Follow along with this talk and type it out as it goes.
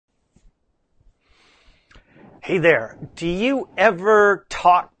Hey there, do you ever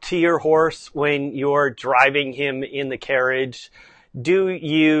talk to your horse when you're driving him in the carriage? Do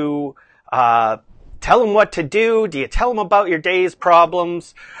you tell him what to do? Do you tell him about your day's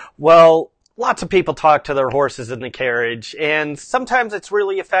problems? Well, lots of people talk to their horses in the carriage, and sometimes it's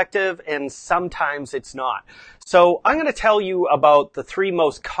really effective and sometimes it's not. So I'm going to tell you about the 3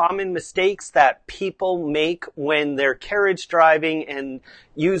 most common mistakes that people make when they're carriage driving and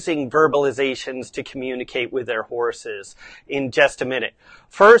using verbalizations to communicate with their horses in just a minute.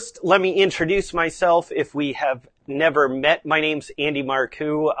 First, let me introduce myself if we have never met. My name's Andy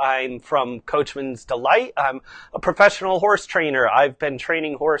Marcoux. I'm from Coachman's Delight. I'm a professional horse trainer. I've been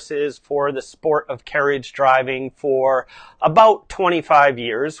training horses for the sport of carriage driving for about 25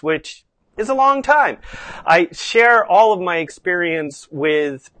 years, which is a long time. I share all of my experience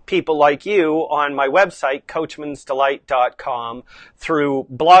with people like you on my website, coachmansdelight.com, through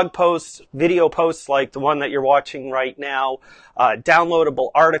blog posts, video posts like the one that you're watching right now, downloadable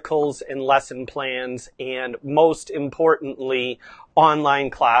articles and lesson plans, and most importantly, online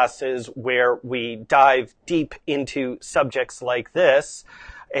classes where we dive deep into subjects like this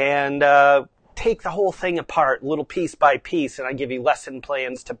and take the whole thing apart little piece by piece, and I give you lesson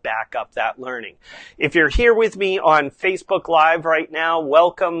plans to back up that learning. If you're here with me on Facebook Live right now,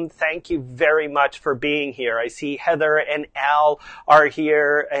 welcome. Thank you very much for being here. I see Heather and Al are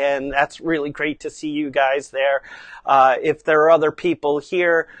here, and that's really great to see you guys there. If there are other people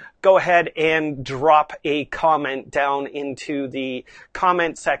here, go ahead and drop a comment down into the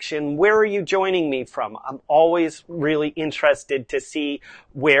comment section. Where are you joining me from? I'm always really interested to see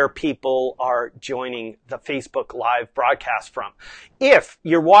where people are joining the Facebook Live broadcast from. If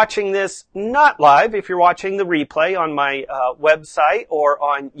you're watching this not live, if you're watching the replay on my website or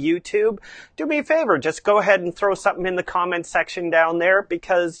on YouTube, do me a favor, just go ahead and throw something in the comment section down there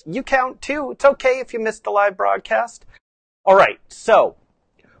because you count too. It's okay if you missed the live broadcast. All right, so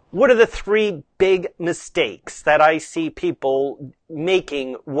what are the 3 big mistakes that I see people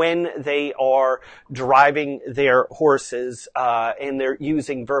making when they are driving their horses and they're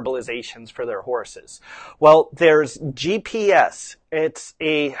using verbalizations for their horses? Well, there's GPS. It's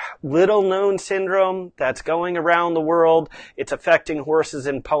a little-known syndrome that's going around the world. It's affecting horses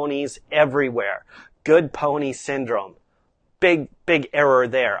and ponies everywhere. Good pony syndrome. Big error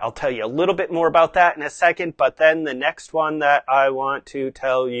there. I'll tell you a little bit more about that in a second, but then the next one that I want to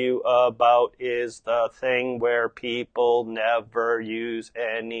tell you about is the thing where people never use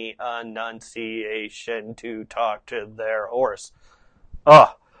any enunciation to talk to their horse.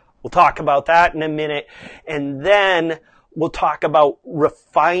 We'll talk about that in a minute, and then we'll talk about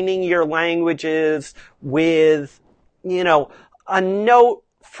refining your languages with, a note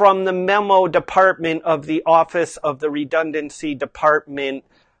from the memo department of the Office of the Redundancy Department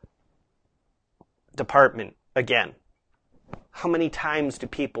again. How many times do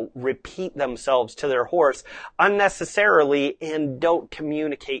people repeat themselves to their horse unnecessarily and don't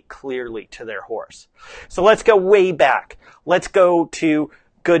communicate clearly to their horse? So let's go way back. Let's go to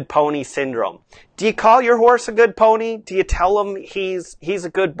good pony syndrome. Do you call your horse a good pony? Do you tell him he's a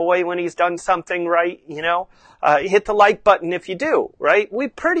good boy when he's done something right? Hit the like button if you do, right? We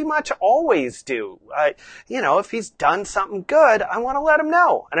pretty much always do. If he's done something good, I want to let him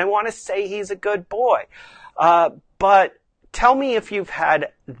know, and I want to say he's a good boy. But tell me if you've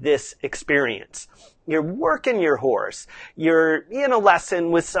had this experience. You're working your horse. You're in a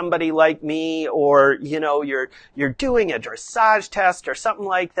lesson with somebody like me, or, you're doing a dressage test or something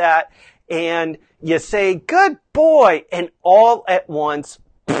like that, and you say, good boy, and all at once,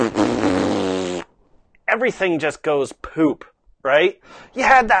 everything just goes poop, right? You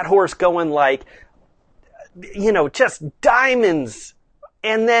had that horse going like, just diamonds,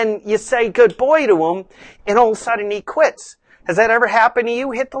 and then you say good boy to him, and all of a sudden he quits. Has that ever happened to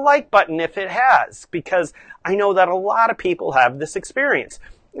you? Hit the like button if it has, because I know that a lot of people have this experience.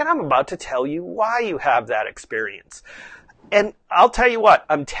 And I'm about to tell you why you have that experience. And I'll tell you what,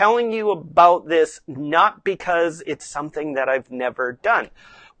 I'm telling you about this not because it's something that I've never done.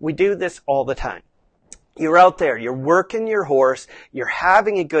 We do this all the time. You're out there, you're working your horse, you're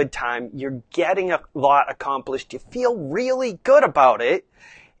having a good time, you're getting a lot accomplished, you feel really good about it,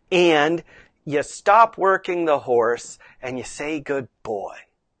 and you stop working the horse and you say good boy.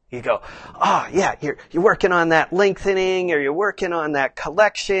 You go, you're working on that lengthening, or you're working on that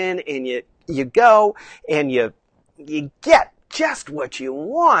collection, and you go and you get just what you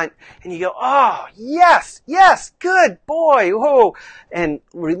want, and you go, oh, yes, good boy, whoa, and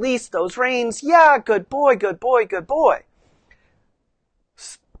release those reins, yeah, good boy, good boy, good boy.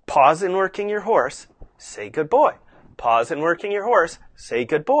 Pause in working your horse, say good boy. Pause in working your horse. Say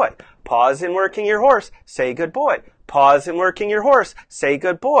good boy. Pause in working your horse. Say good boy. Pause in working your horse. Say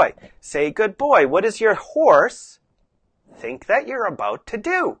good boy. Say good boy. What does your horse think that you're about to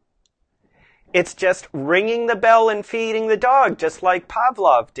do? It's just ringing the bell and feeding the dog, just like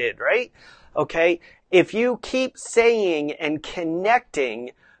Pavlov did, right? Okay? If you keep saying and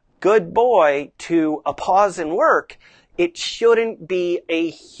connecting good boy to a pause in work, it shouldn't be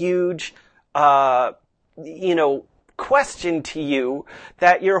a huge, question to you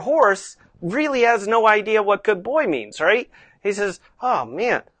that your horse really has no idea what good boy means, right? He says, oh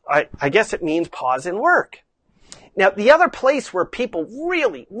man, I guess it means pause in work. Now, the other place where people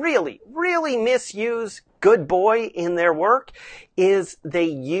really, really, really misuse good boy in their work is they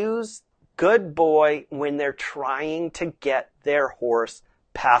use good boy when they're trying to get their horse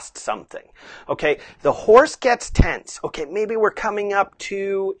past something. Okay, the horse gets tense. Okay, maybe we're coming up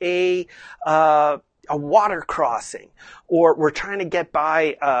to a water crossing, or we're trying to get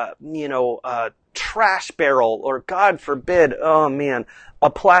by, a trash barrel, or God forbid, oh man, a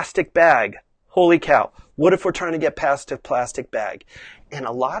plastic bag. Holy cow. What if we're trying to get past a plastic bag? And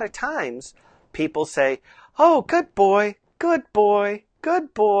a lot of times people say, oh, good boy, good boy,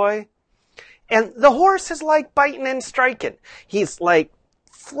 good boy. And the horse is like biting and striking. He's like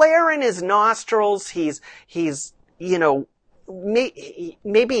flaring his nostrils. He's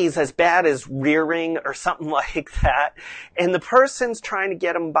maybe he's as bad as rearing or something like that. And the person's trying to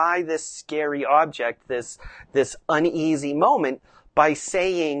get him by this scary object, this uneasy moment, by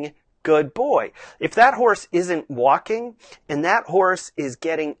saying, good boy. If that horse isn't walking and that horse is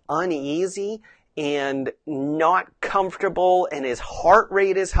getting uneasy and not comfortable and his heart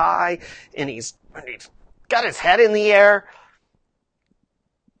rate is high and he's got his head in the air,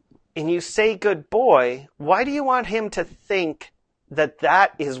 and you say good boy, why do you want him to think that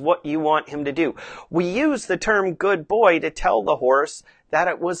that is what you want him to do? We use the term good boy to tell the horse that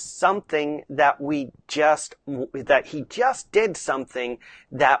it was something that he just did something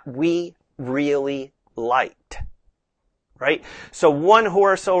that we really liked. Right? So one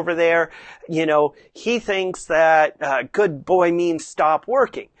horse over there, he thinks that good boy means stop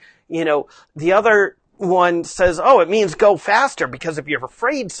working. The other one says, oh, it means go faster, because if you're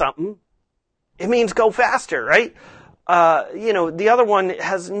afraid something, it means go faster, right? The other one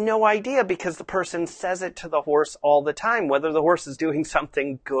has no idea, because the person says it to the horse all the time, whether the horse is doing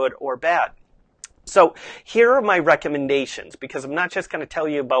something good or bad. So here are my recommendations, because I'm not just going to tell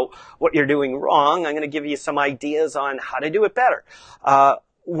you about what you're doing wrong. I'm going to give you some ideas on how to do it better.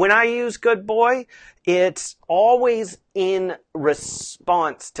 When I use good boy, it's always in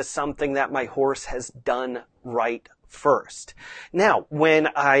response to something that my horse has done right first. Now, when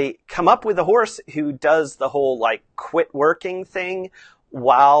I come up with a horse who does the whole quit working thing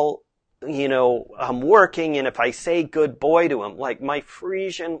while I'm working, and if I say good boy to him, my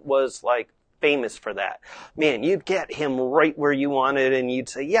Frisian was famous for that. Man, you'd get him right where you wanted and you'd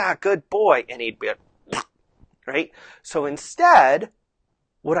say, yeah, good boy. And he'd be like, right? So instead,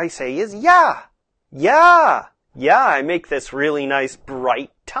 what I say is, yeah. I make this really nice bright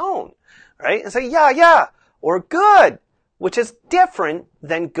tone, right? And say, yeah, or good, which is different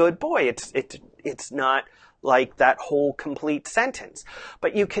than good boy. It's not like that whole complete sentence.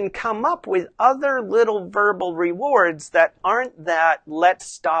 But you can come up with other little verbal rewards that aren't that let's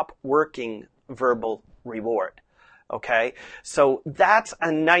stop working verbal reward. Okay? So that's a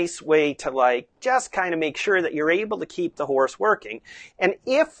nice way to just kind of make sure that you're able to keep the horse working. And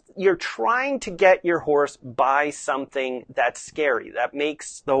if you're trying to get your horse by something that's scary, that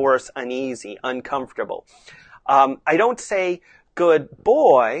makes the horse uneasy, uncomfortable, I don't say good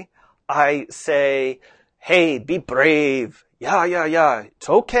boy. I say, hey, be brave. Yeah. It's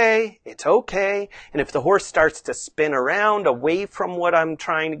okay. And if the horse starts to spin around away from what I'm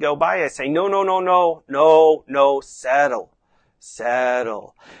trying to go by, I say, no, settle.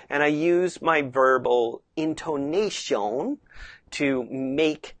 And I use my verbal intonation to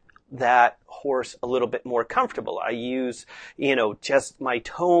make that horse a little bit more comfortable. I use, just my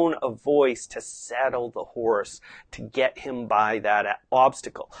tone of voice to settle the horse, to get him by that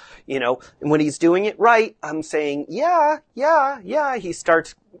obstacle. And when he's doing it right, I'm saying, yeah. He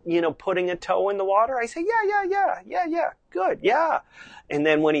starts, putting a toe in the water. I say, yeah, good, yeah. And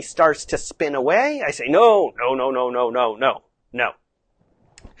then when he starts to spin away, I say, no.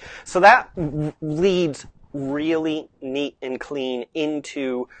 So that leads really neat and clean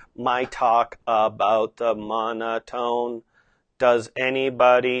into my talk about the monotone. Does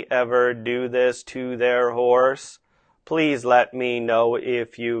anybody ever do this to their horse? Please let me know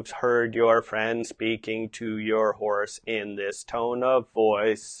if you've heard your friend speaking to your horse in this tone of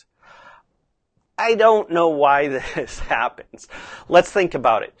voice. I don't know why this happens. Let's think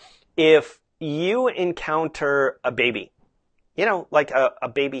about it. If you encounter a baby, like a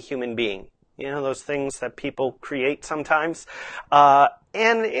baby human being, those things that people create sometimes, and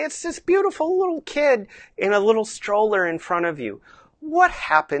it's this beautiful little kid in a little stroller in front of you. What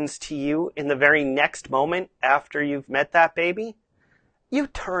happens to you in the very next moment after you've met that baby? You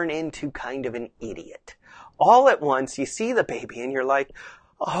turn into kind of an idiot. All at once, you see the baby and you're like,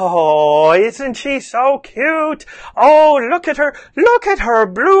 oh, isn't she so cute? Oh, look at her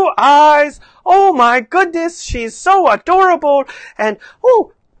blue eyes. Oh my goodness, she's so adorable. And,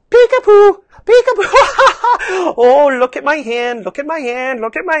 oh, peekaboo, peekaboo. Oh, look at my hand,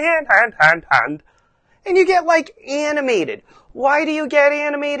 hand. And you get like animated. Why do you get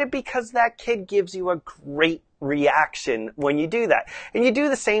animated? Because that kid gives you a great reaction when you do that. And you do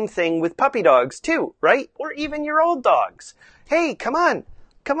the same thing with puppy dogs too, right? Or even your old dogs. Hey, come on,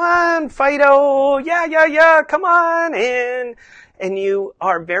 Fido. Yeah, come on in. And you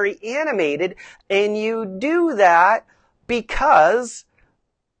are very animated, and you do that because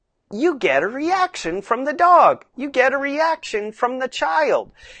you get a reaction from the dog. You get a reaction from the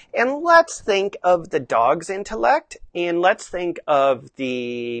child. And let's think of the dog's intellect, and let's think of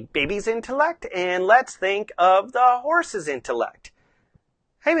the baby's intellect, and let's think of the horse's intellect.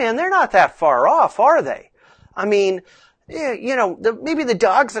 Hey man, they're not that far off, are they? I mean, maybe the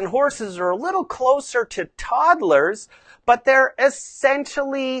dogs and horses are a little closer to toddlers, but they're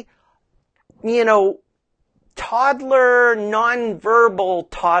essentially, toddler, nonverbal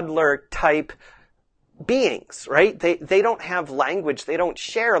toddler type beings, right? They don't have language. They don't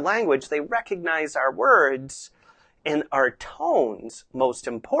share language. They recognize our words and our tones, most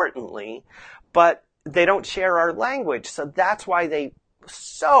importantly, but they don't share our language. So that's why they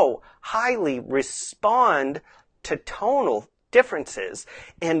so highly respond to tonal differences.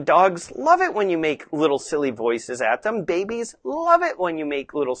 And dogs love it when you make little silly voices at them. Babies love it when you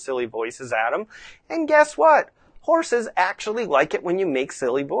make little silly voices at them. And guess what? Horses actually like it when you make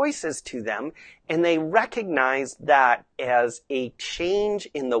silly voices to them, and they recognize that as a change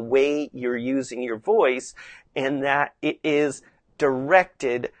in the way you're using your voice, and that it is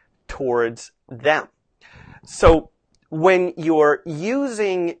directed towards them. So when you're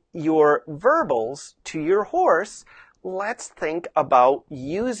using your verbals to your horse, let's think about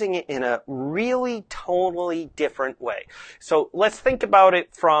using it in a really totally different way. So let's think about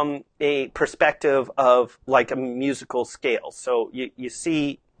it from a perspective of like a musical scale. So you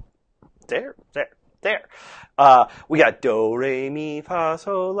see there. We got do, re, mi, fa,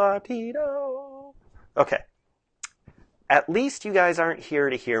 sol, la, ti, do. Okay. At least you guys aren't here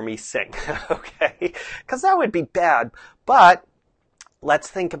to hear me sing, okay? Because that would be bad. But let's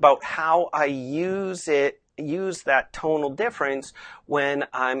think about how I use that tonal difference when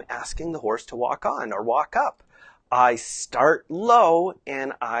I'm asking the horse to walk on or walk up. I start low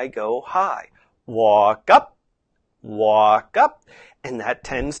and I go high. Walk up, and that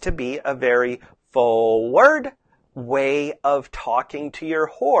tends to be a very forward way of talking to your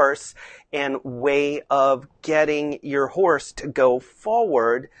horse and way of getting your horse to go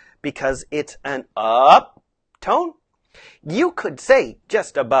forward because it's an up tone. You could say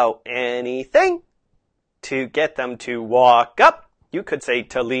just about anything to get them to walk up. You could say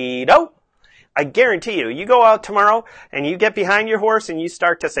Toledo. I guarantee you go out tomorrow and you get behind your horse and you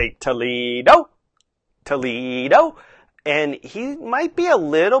start to say Toledo, and he might be a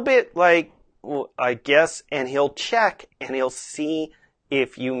little bit like, I guess, and he'll check and he'll see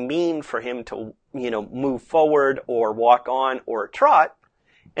if you mean for him to, move forward or walk on or trot.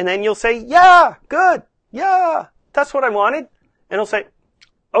 And then you'll say, yeah, good. Yeah, that's what I wanted. And he'll say,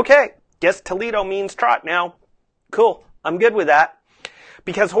 okay, guess Toledo means trot now. Cool. I'm good with that.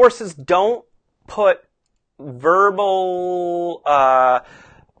 Because horses don't put verbal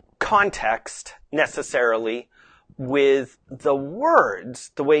context necessarily with the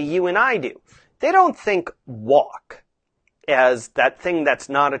words the way you and I do. They don't think walk as that thing that's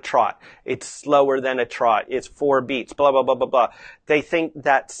not a trot. It's slower than a trot. It's 4 beats, blah, blah, blah, blah, blah. They think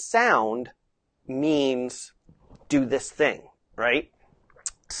that sound means do this thing, right?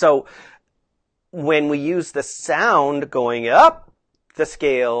 So when we use the sound going up the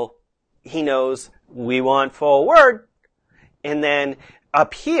scale, he knows we want forward. And then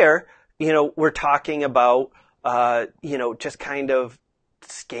up here, we're talking about, just kind of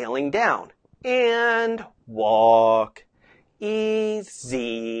scaling down and walk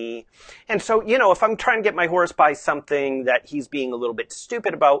easy. And so, if I'm trying to get my horse by something that he's being a little bit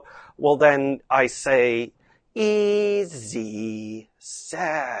stupid about, well, then I say easy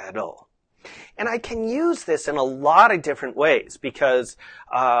saddle. And I can use this in a lot of different ways because,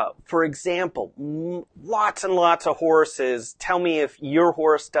 for example, lots and lots of horses, tell me if your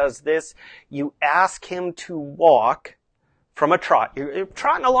horse does this, you ask him to walk from a trot. You're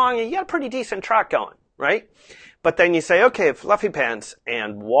trotting along and you got a pretty decent trot going, right? But then you say, okay, fluffy pants,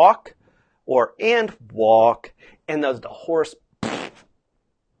 and walk, or and walk, and the horse,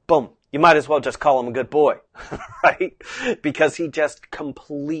 boom. You might as well just call him a good boy, right? Because he just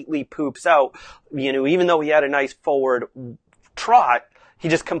completely poops out. You know, even though he had a nice forward trot, he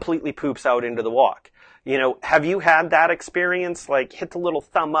just completely poops out into the walk. You know, have you had that experience? Like, hit the little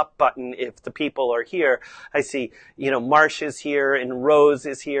thumb up button if the people are here. I see, you know, Marsh is here, and Rose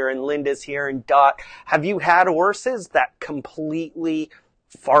is here, and Linda's here, and Dot. Have you had horses that completely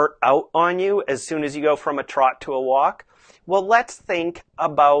fart out on you as soon as you go from a trot to a walk? Well, let's think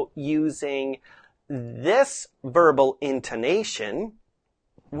about using this verbal intonation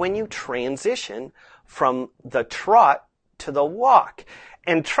when you transition from the trot to the walk.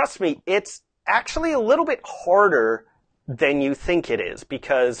 And trust me, it's actually a little bit harder than you think it is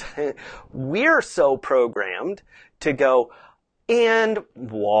because we're so programmed to go and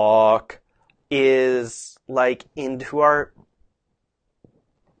walk is like into our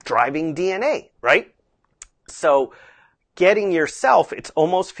driving DNA, right? So getting yourself, it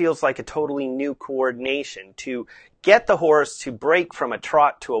almost feels like a totally new coordination to get the horse to break from a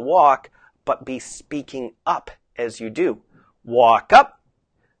trot to a walk, but be speaking up as you do. Walk up,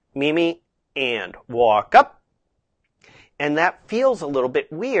 Mimi, and walk up. And that feels a little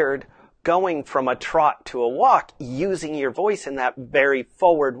bit weird going from a trot to a walk, using your voice in that very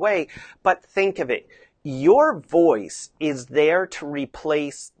forward way. But think of it. Your voice is there to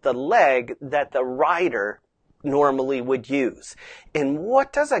replace the leg that the rider normally would use. And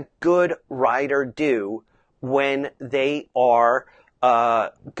what does a good rider do when they are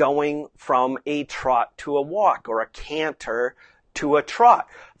going from a trot to a walk or a canter to a trot?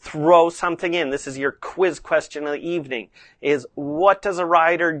 Throw something in. This is your quiz question of the evening, is what does a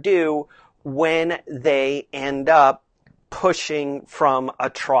rider do when they end up pushing from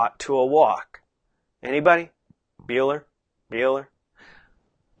a trot to a walk? Anybody? Bueller?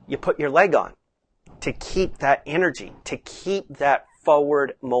 You put your leg on to keep that energy, to keep that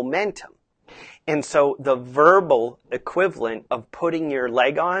forward momentum. And so the verbal equivalent of putting your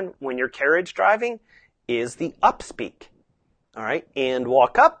leg on when you're carriage driving is the upspeak. All right, and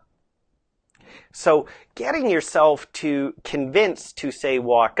walk up. So getting yourself to convince to say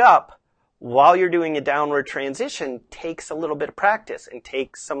walk up while you're doing a downward transition takes a little bit of practice and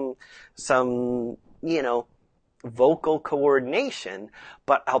takes some vocal coordination.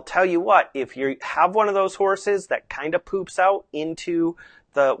 But I'll tell you what, if you have one of those horses that kind of poops out into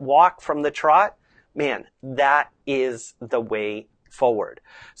the walk from the trot, man, that is the way forward.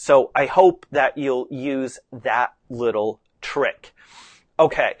 So I hope that you'll use that little trick.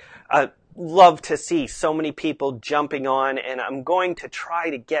 Okay, love to see so many people jumping on, and I'm going to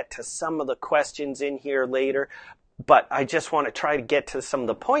try to get to some of the questions in here later, but I just want to try to get to some of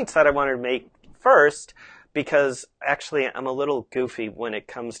the points that I wanted to make first, because actually I'm a little goofy when it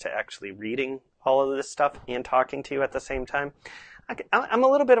comes to actually reading all of this stuff and talking to you at the same time. I'm a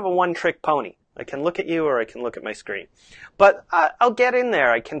little bit of a one-trick pony. I can look at you or I can look at my screen. But I'll get in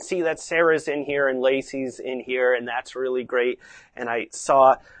there. I can see that Sarah's in here and Lacey's in here, and that's really great. And I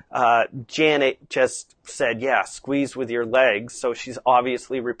saw Janet just said, yeah, squeeze with your legs. So she's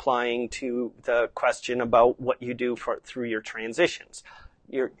obviously replying to the question about what you do through your transitions.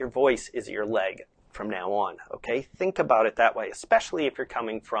 Your voice is your leg from now on, okay? Think about it that way, especially if you're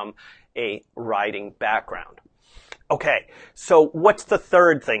coming from a riding background. Okay, so what's the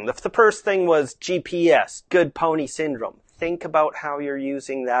third thing? The first thing was GPS, good pony syndrome. Think about how you're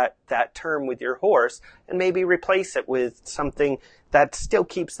using that term with your horse and maybe replace it with something that still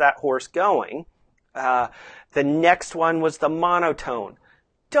keeps that horse going. The next one was the monotone.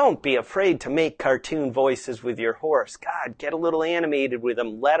 Don't be afraid to make cartoon voices with your horse. God, get a little animated with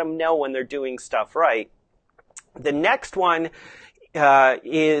them. Let them know when they're doing stuff right. The next one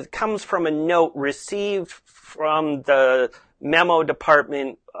comes from a note received from the memo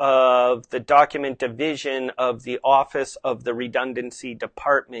department of the document division of the Office of the Redundancy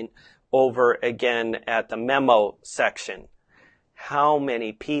Department over again at the memo section. How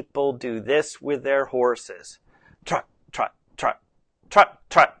many people do this with their horses? Trot, trot, trot, trot,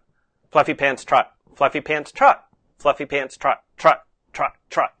 trot. Fluffy pants, trot. Fluffy pants, trot. Fluffy pants, trot, trot, trot,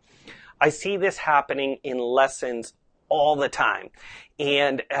 trot. I see this happening in lessons all the time.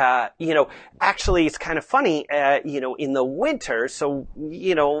 And, actually it's kind of funny, in the winter. So,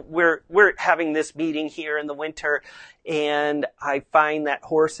 we're having this meeting here in the winter, and I find that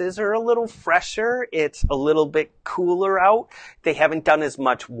horses are a little fresher. It's a little bit cooler out. They haven't done as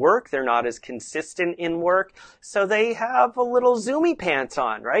much work. They're not as consistent in work. So they have a little zoomy pants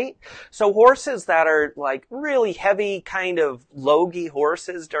on, right? So horses that are like really heavy kind of logy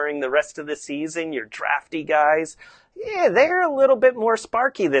horses during the rest of the season, your drafty guys, yeah, they're a little bit more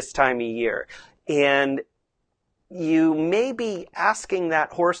sparky this time of year. And you may be asking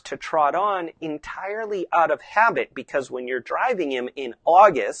that horse to trot on entirely out of habit, because when you're driving him in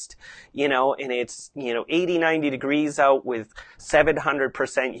August, and it's, 80, 90 degrees out with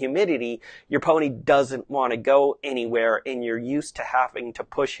 700% humidity, your pony doesn't want to go anywhere, and you're used to having to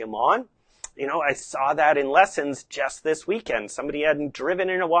push him on. I saw that in lessons just this weekend. Somebody hadn't driven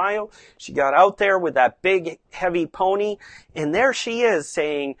in a while. She got out there with that big, heavy pony, and there she is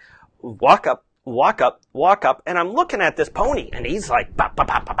saying, walk up, walk up, walk up. And I'm looking at this pony, and he's like, bop, bop,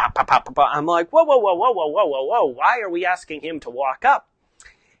 bop, bop, bop, bop, bop. I'm like, whoa, whoa, whoa, whoa, whoa, whoa, whoa, whoa. Why are we asking him to walk up?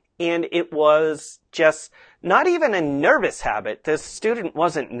 And it was just not even a nervous habit. This student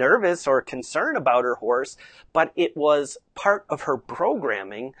wasn't nervous or concerned about her horse, but it was part of her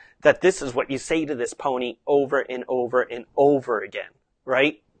programming that this is what you say to this pony over and over and over again,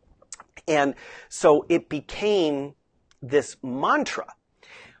 right? And so it became this mantra.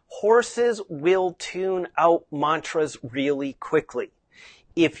 Horses will tune out mantras really quickly.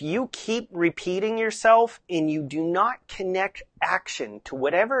 If you keep repeating yourself and you do not connect action to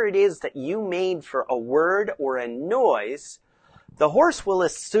whatever it is that you made for a word or a noise, the horse will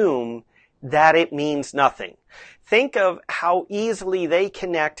assume that it means nothing. Think of how easily they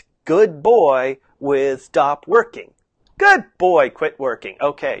connect good boy with stop working. Good boy, quit working.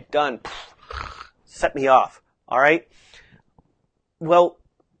 Okay, done. Set me off. All right? Well,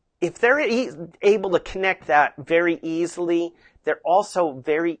 if they're able to connect that very easily, they're also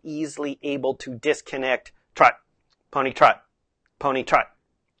very easily able to disconnect trot, pony trot, pony trot,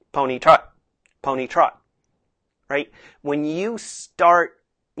 pony trot, pony trot, right? When you start,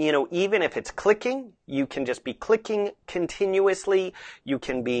 even if it's clicking, you can just be clicking continuously. You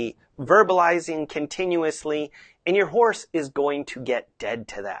can be verbalizing continuously, and your horse is going to get dead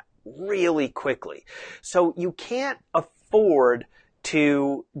to that really quickly. So you can't afford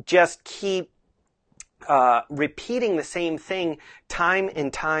to just keep repeating the same thing time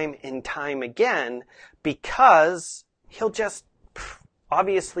and time and time again, because he'll just,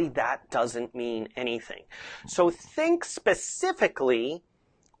 obviously that doesn't mean anything. So think specifically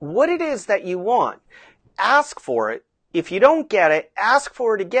what it is that you want. Ask for it. If you don't get it, ask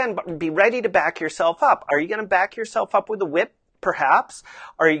for it again, but be ready to back yourself up. Are you going to back yourself up with a whip? Perhaps.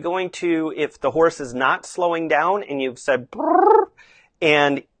 Are you going to, if the horse is not slowing down and you've said, brrr,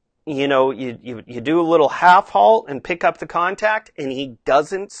 and you do a little half halt and pick up the contact and he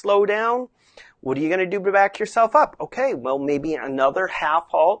doesn't slow down, what are you going to do to back yourself up? Okay, well, maybe another half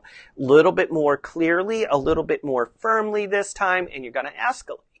halt, a little bit more clearly, a little bit more firmly this time, and you're going to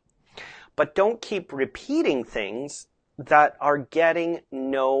escalate. But don't keep repeating things that are getting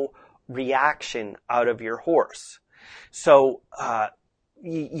no reaction out of your horse. So,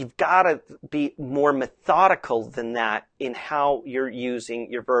 you've got to be more methodical than that in how you're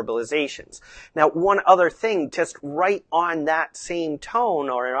using your verbalizations. Now, one other thing, just right on that same tone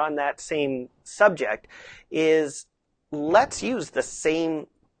or on that same subject, is let's use the same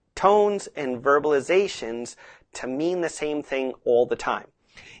tones and verbalizations to mean the same thing all the time.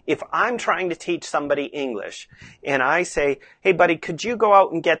 If I'm trying to teach somebody English and I say, hey buddy, could you go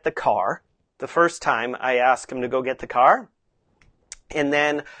out and get the car? The first time I ask him to go get the car, and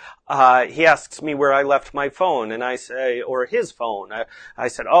then he asks me where I left my phone, and I say, or his phone. I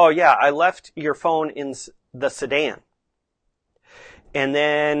said, oh yeah, I left your phone in the sedan. And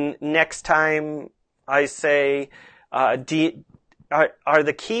then next time I say, are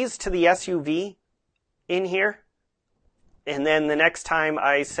the keys to the SUV in here? And then the next time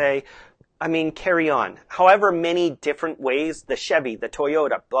I say, carry on. However many different ways, the Chevy, the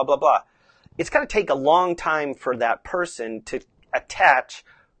Toyota, blah, blah, blah. It's going to take a long time for that person to attach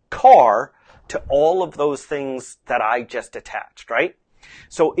car to all of those things that I just attached, right?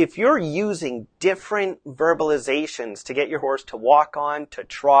 So if you're using different verbalizations to get your horse to walk on, to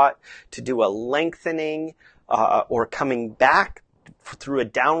trot, to do a lengthening, or coming back through a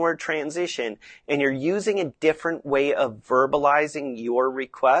downward transition, and you're using a different way of verbalizing your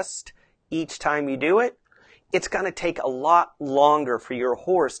request each time you do it, it's going to take a lot longer for your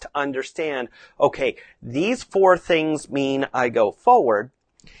horse to understand, okay, these 4 things mean I go forward,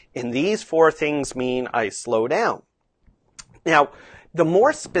 and these 4 things mean I slow down. Now, the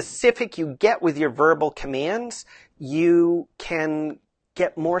more specific you get with your verbal commands, you can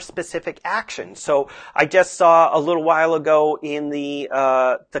get more specific action. So I just saw a little while ago in the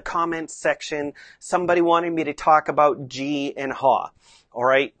comments section, somebody wanted me to talk about G and ha. All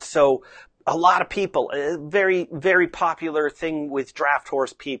right. So a lot of people, a very, very popular thing with draft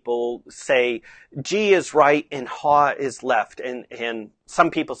horse people say G is right and ha is left. And some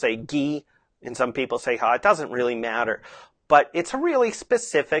people say gi and some people say ha. It doesn't really matter. But it's a really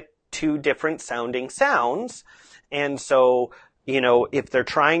specific two different sounding sounds. And so, you know, if they're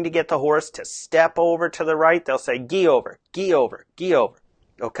trying to get the horse to step over to the right, they'll say gi over, gi over, gi over.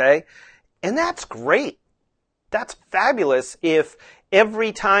 Okay? And that's great. That's fabulous if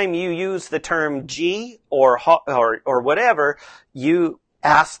every time you use the term G or whatever, you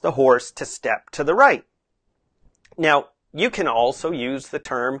ask the horse to step to the right. Now, you can also use the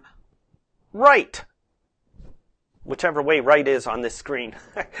term right, whichever way right is on this screen.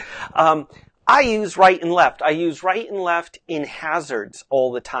 I use right and left. I use right and left in hazards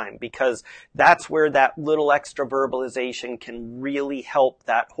all the time because that's where that little extra verbalization can really help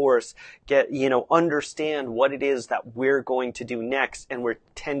that horse get, understand what it is that we're going to do next. And we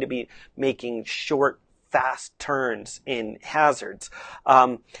tend to be making short, fast turns in hazards.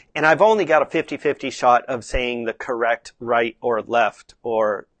 And I've only got a 50-50 shot of saying the correct right or left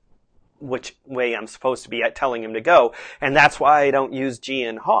or which way I'm supposed to be telling him to go. And that's why I don't use G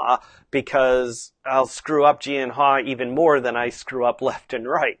and ha, because I'll screw up G and ha even more than I screw up left and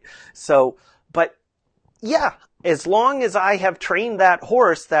right. So, but yeah, as long as I have trained that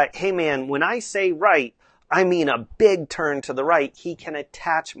horse that, hey man, when I say right, I mean a big turn to the right, he can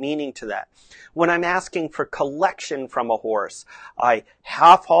attach meaning to that. When I'm asking for collection from a horse, I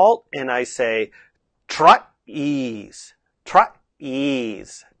half halt and I say trot, ease, trot,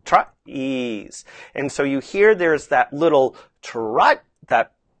 ease, trot, ease. And so you hear there's that little trot,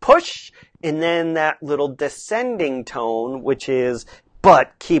 that push, and then that little descending tone, which is,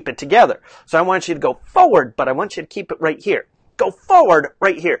 but keep it together. So I want you to go forward, but I want you to keep it right here. Go forward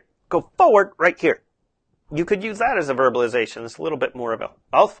right here. Go forward right here. You could use that as a verbalization. It's a little bit more of a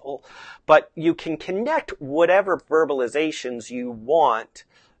mouthful, but you can connect whatever verbalizations you want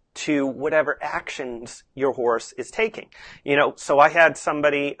to whatever actions your horse is taking. So I had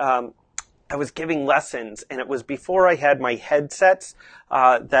somebody, I was giving lessons, and it was before I had my headsets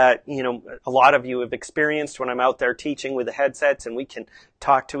that, a lot of you have experienced when I'm out there teaching with the headsets, and we can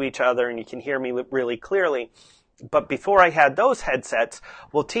talk to each other and you can hear me really clearly. But before I had those headsets,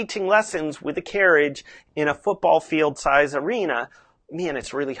 while teaching lessons with a carriage in a football field size arena, man,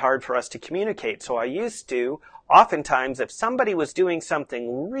 it's really hard for us to communicate. So I used to, oftentimes, if somebody was doing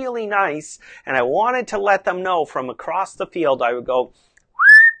something really nice and I wanted to let them know from across the field, I would go,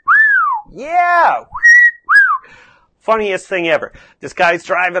 yeah! Funniest thing ever. This guy's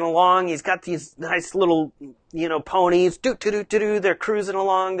driving along. He's got these nice little, ponies. Do-do-do-do-do. They're cruising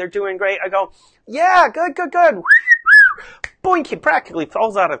along. They're doing great. I go, yeah, good, good, good. Boink, he practically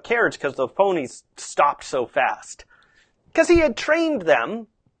falls out of the carriage because the ponies stopped so fast. Because he had trained them,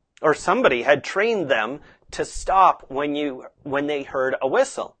 or somebody had trained them to stop when they heard a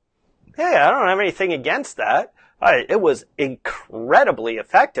whistle. Hey, I don't have anything against that. It was incredibly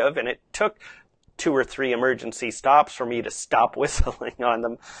effective, and it took 2 or 3 emergency stops for me to stop whistling on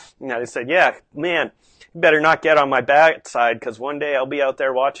them. And I said, yeah, man, you better not get on my backside, because one day I'll be out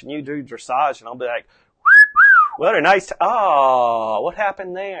there watching you do dressage, and I'll be like, what a nice, what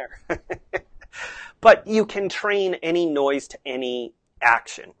happened there? But you can train any noise to any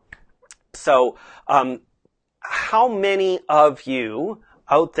action. So, how many of you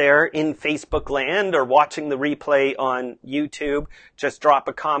out there in Facebook land or watching the replay on YouTube, just drop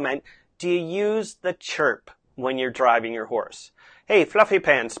a comment. Do you use the chirp when you're driving your horse? Hey, Fluffy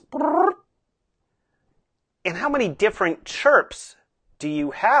Pants. And how many different chirps do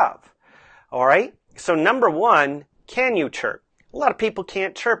you have? All right. So number 1, can you chirp? A lot of people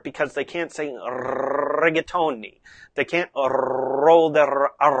can't chirp because they can't say rigatoni. They can't roll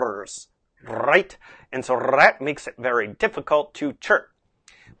their R's, right? And so that makes it very difficult to chirp.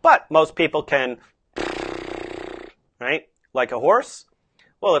 But most people can, right? Like a horse.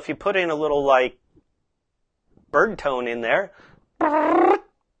 Well, if you put in a little bird tone in there,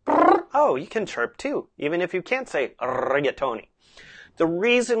 oh, you can chirp too, even if you can't say rigatoni. The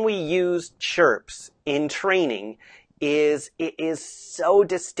reason we use chirps in training is it is so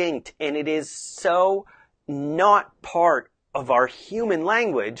distinct and it is so not part of our human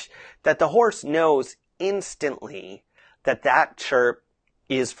language that the horse knows instantly that that chirp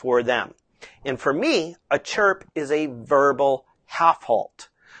is for them. And for me, a chirp is a verbal half halt.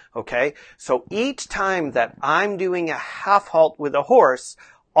 Okay? So each time that I'm doing a half halt with a horse,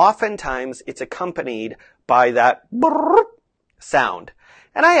 oftentimes it's accompanied by that brrr sound.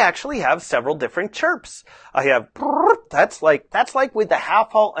 And I actually have several different chirps. I have brrr, that's like with the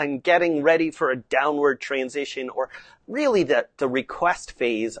half halt and getting ready for a downward transition, or really the request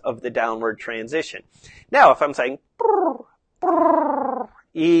phase of the downward transition. Now, if I'm saying brrr, brrr,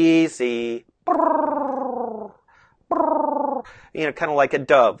 easy, brrr, brrr, kind of like a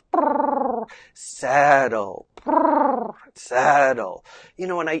dove, brrr, saddle, brrr, saddle.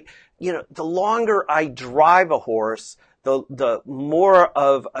 And the longer I drive a horse, the more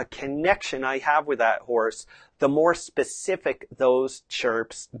of a connection I have with that horse, the more specific those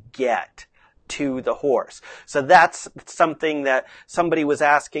chirps get to the horse. So that's something that somebody was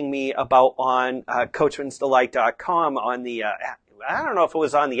asking me about on coachmansdelight.com on the, I don't know if it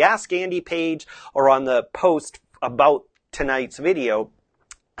was on the Ask Andy page or on the post about tonight's video.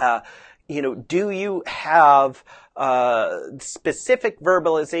 Do you have specific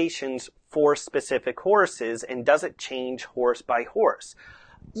verbalizations for specific horses, and does it change horse by horse?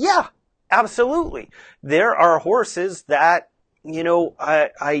 Yeah, absolutely. There are horses that,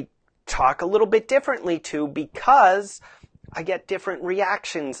 I talk a little bit differently to because I get different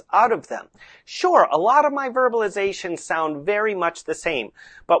reactions out of them. Sure, a lot of my verbalizations sound very much the same,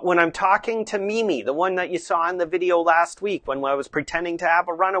 but when I'm talking to Mimi, the one that you saw in the video last week when I was pretending to have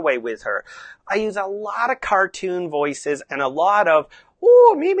a runaway with her, I use a lot of cartoon voices and a lot of,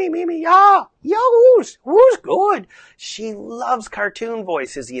 "Oh, Mimi, yeah, who's good?" She loves cartoon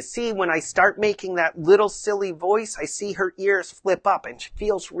voices. You see, when I start making that little silly voice, I see her ears flip up and she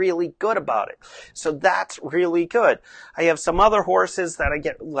feels really good about it. So that's really good. I have some other horses that I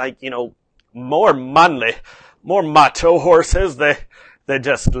get more manly, more macho horses. They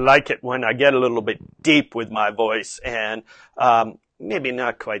just like it when I get a little bit deep with my voice, and maybe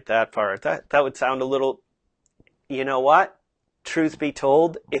not quite that far. That would sound a little, you know what? Truth be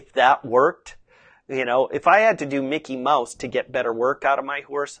told, if that worked, if I had to do Mickey Mouse to get better work out of my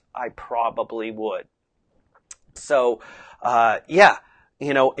horse, I probably would. So,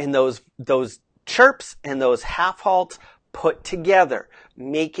 in those chirps and those half halts put together,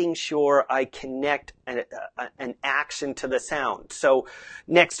 making sure I connect an action to the sound. So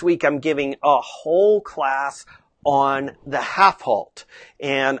next week I'm giving a whole class on the half halt,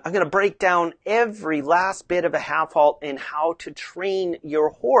 and I'm going to break down every last bit of a half halt and how to train your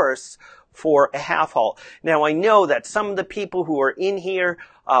horse for a half halt. Now, I know that some of the people who are in here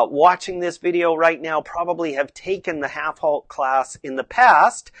watching this video right now probably have taken the half halt class in the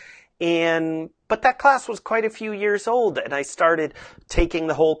past, but that class was quite a few years old, and I started taking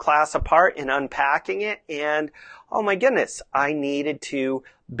the whole class apart and unpacking it, and oh my goodness, I needed to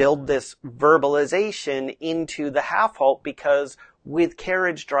build this verbalization into the half halt, because with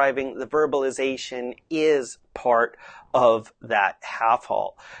carriage driving, the verbalization is part of that half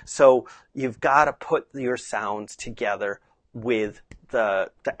halt. So you've got to put your sounds together with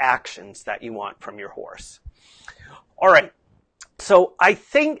the actions that you want from your horse. All right. So I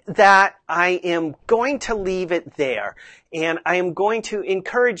think that I am going to leave it there, and I am going to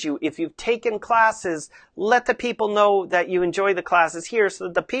encourage you, if you've taken classes, let the people know that you enjoy the classes here, so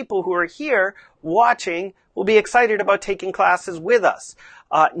that the people who are here watching will be excited about taking classes with us.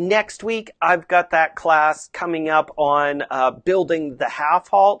 Next week, I've got that class coming up on building the half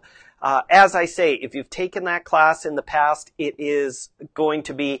halt. As I say, if you've taken that class in the past, it is going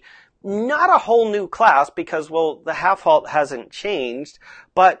to be not a whole new class because, the half halt hasn't changed,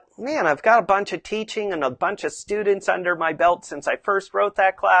 but man, I've got a bunch of teaching and a bunch of students under my belt since I first wrote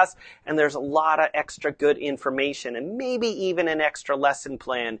that class, and there's a lot of extra good information and maybe even an extra lesson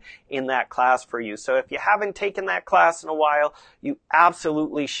plan in that class for you. So if you haven't taken that class in a while, you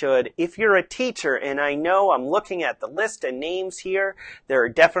absolutely should. If you're a teacher, and I know I'm looking at the list of names here, there are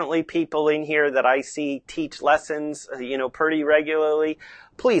definitely people in here that I see teach lessons, pretty regularly.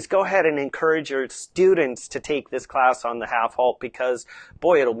 Please go ahead and encourage your students to take this class on the half halt, because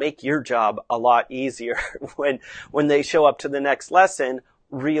boy, it'll make your job a lot easier when they show up to the next lesson,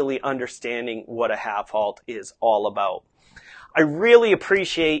 really understanding what a half halt is all about. I really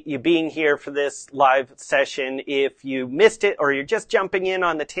appreciate you being here for this live session. If you missed it or you're just jumping in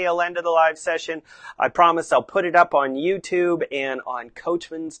on the tail end of the live session, I promise I'll put it up on YouTube and on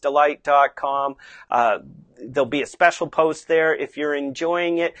coachmansdelight.com. There'll be a special post there. If you're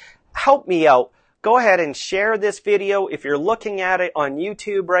enjoying it, help me out. Go ahead and share this video. If you're looking at it on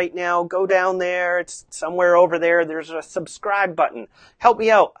YouTube right now, go down there. It's somewhere over there. There's a subscribe button. Help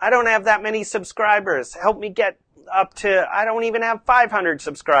me out. I don't have that many subscribers. Help me get up to, I don't even have 500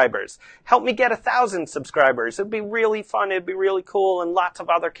 subscribers. Help me get 1,000 subscribers. It'd be really fun. It'd be really cool. And lots of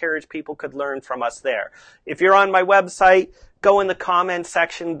other Carriage people could learn from us there. If you're on my website, go in the comment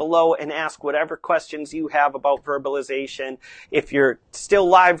section below and ask whatever questions you have about verbalization. If you're still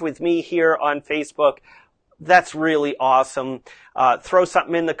live with me here on Facebook, that's really awesome. Throw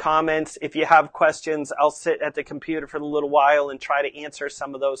something in the comments. If you have questions, I'll sit at the computer for a little while and try to answer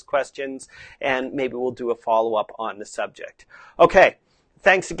some of those questions, and maybe we'll do a follow-up on the subject. Okay,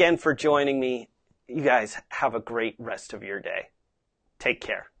 thanks again for joining me. You guys have a great rest of your day. Take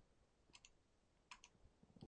care.